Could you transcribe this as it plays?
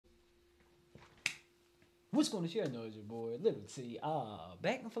What's going to share noise, your boy? Little T.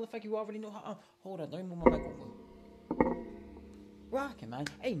 Back and full effect. You already know how. Hold on, let me move my mic over. Rockin', man.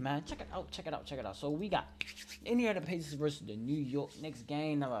 Hey, man, check it out, check it out, check it out. So we got Indiana Pacers versus the New York Knicks,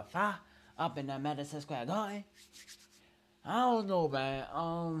 game number 5 up in the Madison Square Garden. I don't know,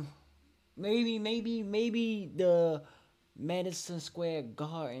 man. Maybe the Madison Square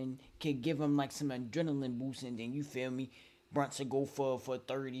Garden can give him like some adrenaline boost, and then you feel me. Brunson go for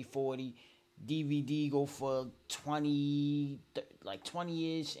 30, 40. DVD go for 20, like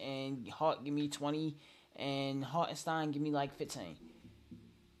 20-ish, and Hart give me 20, and Hartenstein give me like 15.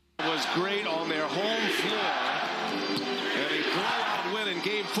 Was great on their home floor, and a blowout win in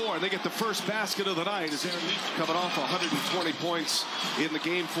Game 4. They get the first basket of the night as they're coming off 120 points in the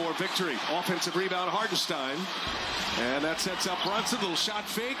Game 4 victory. Offensive rebound, Hartenstein. And that sets up Brunson, little shot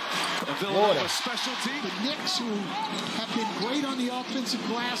fake. A Villanova specialty. The Knicks, who have been great on the offensive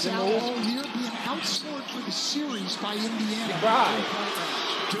glass all year, being outscored for the series by Indiana.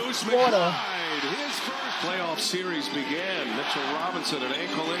 Deuce McBride, his first playoff series began. Mitchell Robinson, an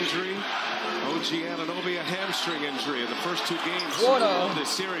ankle injury. OG Anunoby, a hamstring injury in the first 2 games of this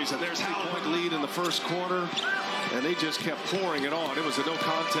series. And there's a 3-point lead in the first quarter. And they just kept pouring it on. It was a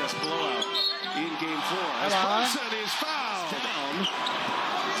no-contest blowout in Game 4. As Brunson is fouled.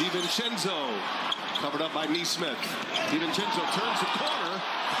 DiVincenzo covered up by Neesmith. DiVincenzo turns the corner.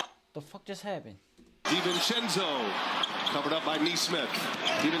 The fuck just happened? DiVincenzo covered up by Neesmith.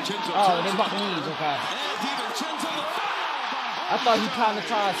 DiVincenzo. Oh, they bought knees, okay. DiVincenzo. I thought he kind of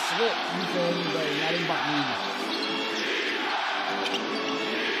tried to slip. You feel me? But now they bought knees.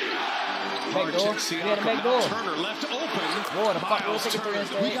 Back door. We had a back door. Turner left open. Boy, the fuck will take it through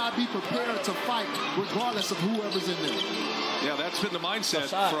instead. We gotta be prepared to fight regardless of whoever's in there. Yeah, that's been the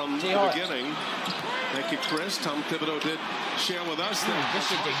mindset from the beginning. Thank you, Chris. Tom Thibodeau did share with us that. This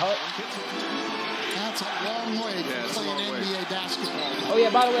shit J Hart. That's a long way to play NBA basketball. Oh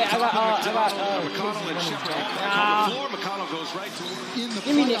yeah, by the way, I got McConnell and Shepard on the floor. McConnell goes right to him.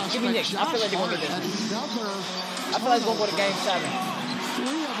 Give me Knicks, give me Knicks. I feel like they're gonna get this. I feel like they're gonna go to Game 7. 3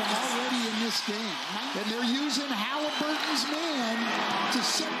 of them already in this game. And they're using Halliburton's man to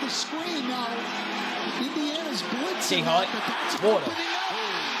set the screen. Now, Indiana's blitzing. Water.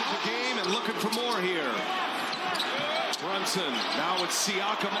 The game and looking for more here. Brunson, now with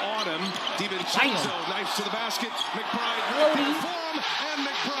Siakam on him. DiVincenzo, knives to the basket. McBride right there for him, and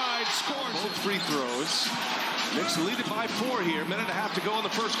McBride scores. Both free throws. Knicks lead it by 4 here. Minute and a half to go in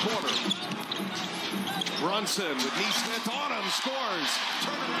the first quarter. Brunson with Neesmith on him, scores.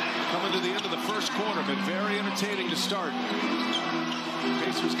 Coming to the end of the first quarter, been very entertaining to start.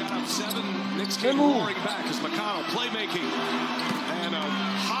 Pacers got up 7. Knicks came roaring back as McConnell playmaking. And a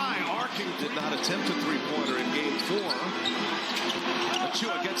high arcing did not attempt a 3-pointer in Game 4.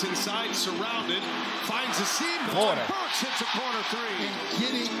 Achua gets inside, surrounded, finds a seam. Burks hits a corner 3. And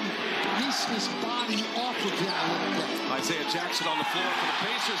getting Neesmith's body off of him a little bit. Isaiah Jackson on the floor for the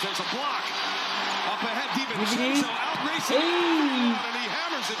Pacers. There's a block. Up ahead, DiVincenzo out racing. And he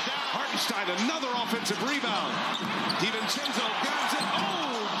hammers it down. Hartenstein, another offensive rebound. DiVincenzo grabs it.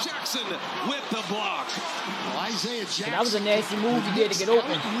 Oh, Jackson with the block. Well, Isaiah Jackson. That was a nasty move he did to get open.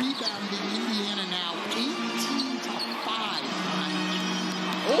 Rebounding Indiana now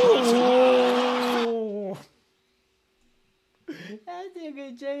 18-5. Oh! That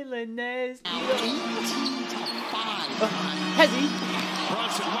nigga Jalen nasty. 18-5. Has he?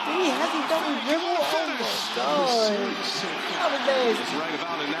 Brunson, Has he done a dribble? Oh my God. That was nasty. He's right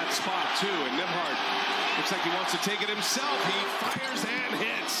about in that spot too. And Nembhard looks like he wants to take it himself. He fires and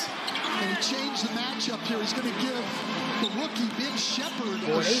hits. And he changed the matchup here. He's going to give the rookie Big Shepard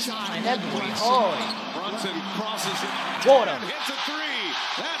a shot. Brunson crosses it. And hits a 3.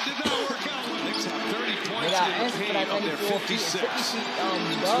 That did not work out. Knicks have 30 points in the paint of their 56.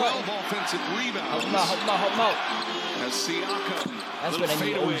 12 offensive rebounds. Help him out. As Siakam. That's what I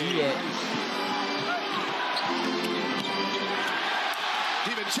need OG at.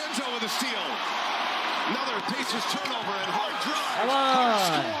 DiVincenzo with a steal. Another Pacers turnover and Hart drives. Come on.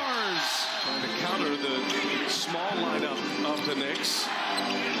 Scores. Trying to counter the small lineup of the Knicks.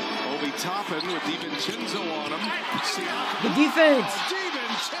 Obi Toppin with DiVincenzo on him. Siakam. The defense.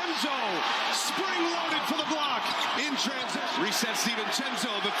 DiVincenzo spring-loaded for the block. In transition. Resets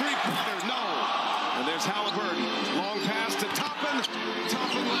DiVincenzo. The 3-pointer. No. And there's Halliburton. Long pass to Toppin.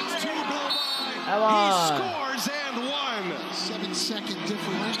 Toppin lets 2 go by. He scores and 1. 7-second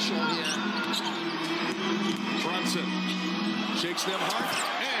differential here. Brunson shakes Nembhard,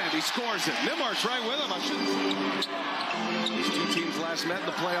 and he scores it. Nembhard's right with him. These 2 teams last met in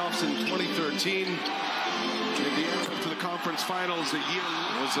the playoffs in 2013. Indiana up to the conference finals a year.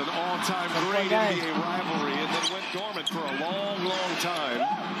 It was an all-time great NBA rivalry and then went dormant for a long, long time.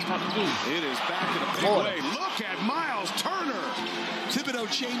 It is back in a big way. Look at Miles Turner. Thibodeau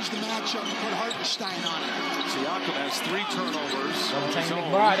changed the matchup and put Hartenstein on it. Siakam has 3 turnovers.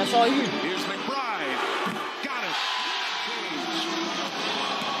 McBride, that's all you. Here's McBride. Got it.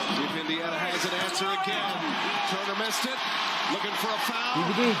 If Indiana has an answer again. Turner missed it. Looking for a foul.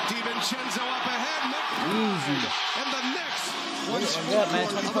 DiVincenzo up ahead. Easy. And the Knicks. Yeah, man,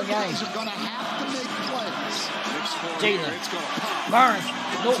 20-point game. Are going to have to make plays. Jalen. It's going to pop. Burns.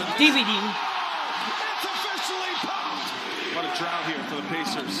 No, DVD. It's officially popped. What a drought here for the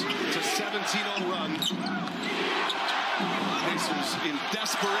Pacers. It's a 17-0 run. Pacers in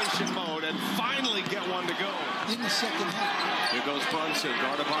desperation mode and finally get one to go. In the second half. Here goes Brunson,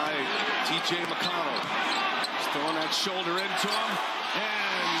 guarded by T.J. McConnell. He's throwing that shoulder into him.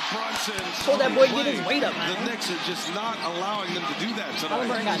 And Brunson. So that boy get his weight up, The man. Knicks are just not allowing them to do that tonight.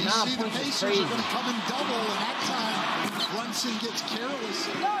 Halliburton got 9 The points. It's Pacers crazy. are going to come in double, and that time Brunson gets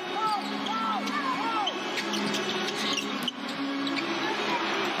careless.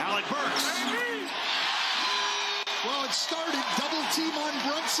 Alec Burks. Well, it started double team on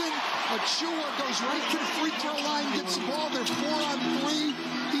Brunson. Achua goes right to the free throw line, gets the ball. They're 4-on-3.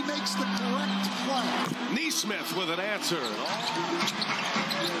 He makes the correct play. Neesmith with an answer. Down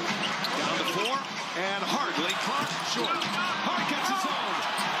to 4. And Hardly caught short. Hart gets his own.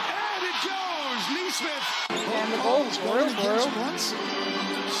 And it goes. Neesmith. And the goal is for real. Brunson.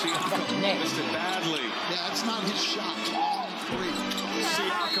 Siakam missed it badly. Yeah, that's not his shot. Long 3.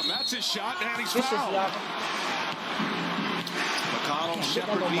 Siakam, that's his shot. And he's This is fouled. McConnell,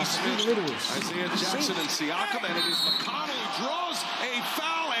 Shepard, Neesmith, Isaiah Jackson, and Siakam. And it is McConnell who draws a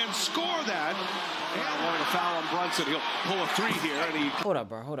foul and score that. And wanting a foul on Brunson. He'll pull a 3 here. And he Hold up,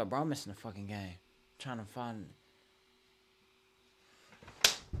 bro. I'm missing the fucking game. Trying to find.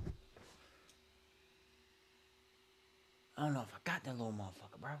 I don't know if I got that little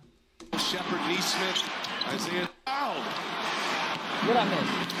motherfucker, bro. Shepard, Neesmith, Isaiah fouled. What I miss?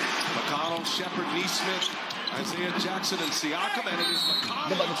 McConnell, Shepard, Neesmith, Isaiah Jackson, and Siakam. And it is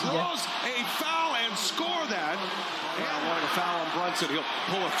McConnell who draws a foul and score that. And wanting a foul on Brunson. He'll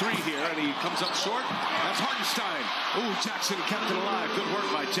pull a 3 here, and he comes up short. That's Hartenstein. Ooh, Jackson kept it alive. Good work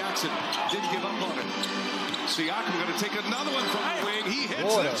by Jackson. Didn't give up on it. Siakam going to take another one from the wing. He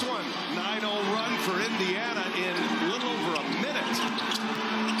hits this one. 9-0 run for Indiana in a little over a minute.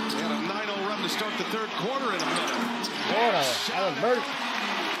 They had a 9-0 run to start the third quarter in a minute. Alec Burks.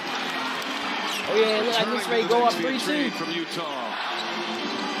 Oh yeah, look like this ready to go up 3-2. From Utah.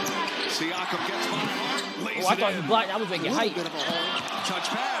 Siakam gets by Hart. Oh, I thought he blocked. I was making height. Touch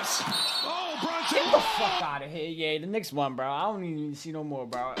pass. Oh, Brunson. Get the fuck out of here. Yeah, the next one, bro. I don't even see no more,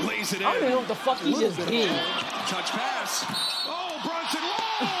 bro. Lays it in. I don't even know what the fuck he just did. Touch pass. Oh, Brunson.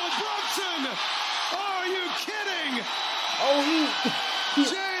 Whoa, Brunson. Are you kidding? Oh,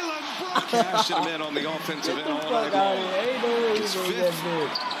 Jalen Brunson. Cashing him in on the offensive end all night long. His fifth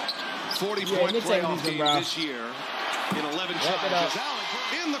 40-point playoff game this year in 11 charges.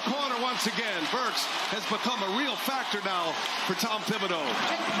 In the corner once again. Burks has become a real factor now for Tom Thibodeau.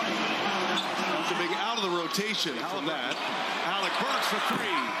 Big out of the rotation from that. Alec Burks for 3.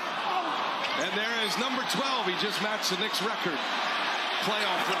 And there is number 12. He just matched the Knicks record.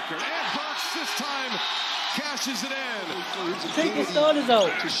 Playoff record. And Burks this time cashes it in. Take the starters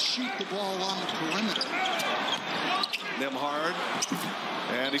out. To shoot the ball on the perimeter. Nembhard.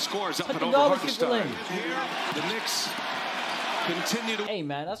 And he scores up and the over ball, kick the Hartenstein. lane. Here, the Knicks continue to. Hey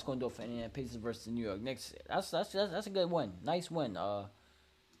man, that's gonna do it for Indiana Pacers versus the New York Knicks. That's a good win. Nice win.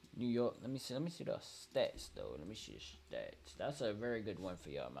 New York. Let me see the stats though. Let me see the stats. That's a very good one for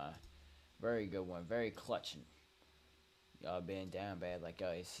y'all, man. Very good one. Very clutching. Y'all being down bad like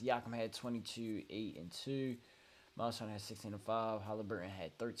y'all. Siakam had 22, 8, and 2. Miles Turner had 16 and 5. Halliburton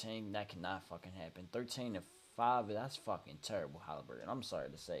had 13. That cannot fucking happen. 13 and 5. That's fucking terrible, Halliburton. I'm sorry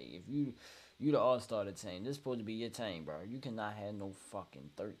to say. If you the all-star of the team, this is supposed to be your team, bro. You cannot have no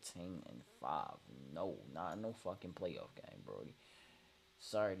fucking 13 and 5. No, not no fucking playoff game, Brody.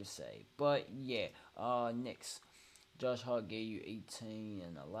 Sorry to say. But yeah, Knicks. Josh Hart gave you 18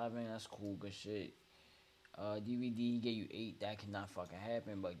 and 11. That's cool, good shit. DVD gave you 8. That cannot fucking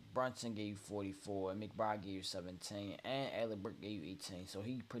happen. But Brunson gave you 44. And McBride gave you 17. And Alec Burks gave you 18. So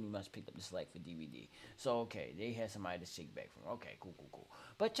he pretty much picked up the slack for DVD. So okay, they had somebody to shake back from. Okay, cool.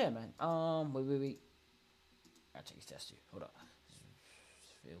 But yeah, man. Wait. I'll take his test too. Hold up.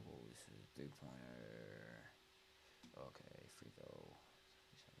 Field goal. This is 3-pointer. Okay, free throw.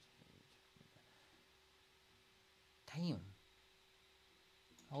 Damn.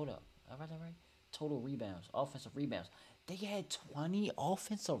 Hold up. I got that right? total rebounds, offensive rebounds. They had 20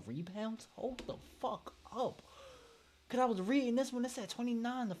 offensive rebounds? Hold the fuck up. Because I was reading this one, it said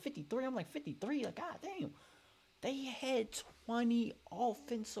 29 to 53. I'm like, 53? Like, god damn. They had 20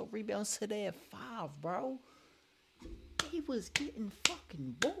 offensive rebounds to their 5, bro. They was getting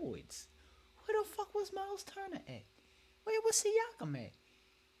fucking boards. Where the fuck was Miles Turner at? Where was Siakam at?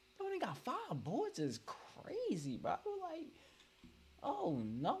 They only got 5 boards. Is crazy, bro. Like, oh,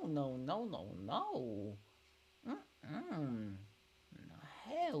 no.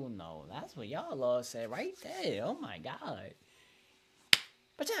 Hell no. That's what y'all all said right there. Oh my god.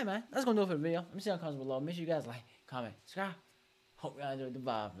 But yeah, man, that's gonna do it for the video. Let me see how it comes below. Make sure you guys like, comment, subscribe. Hope y'all enjoyed the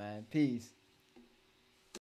vibe, man. Peace.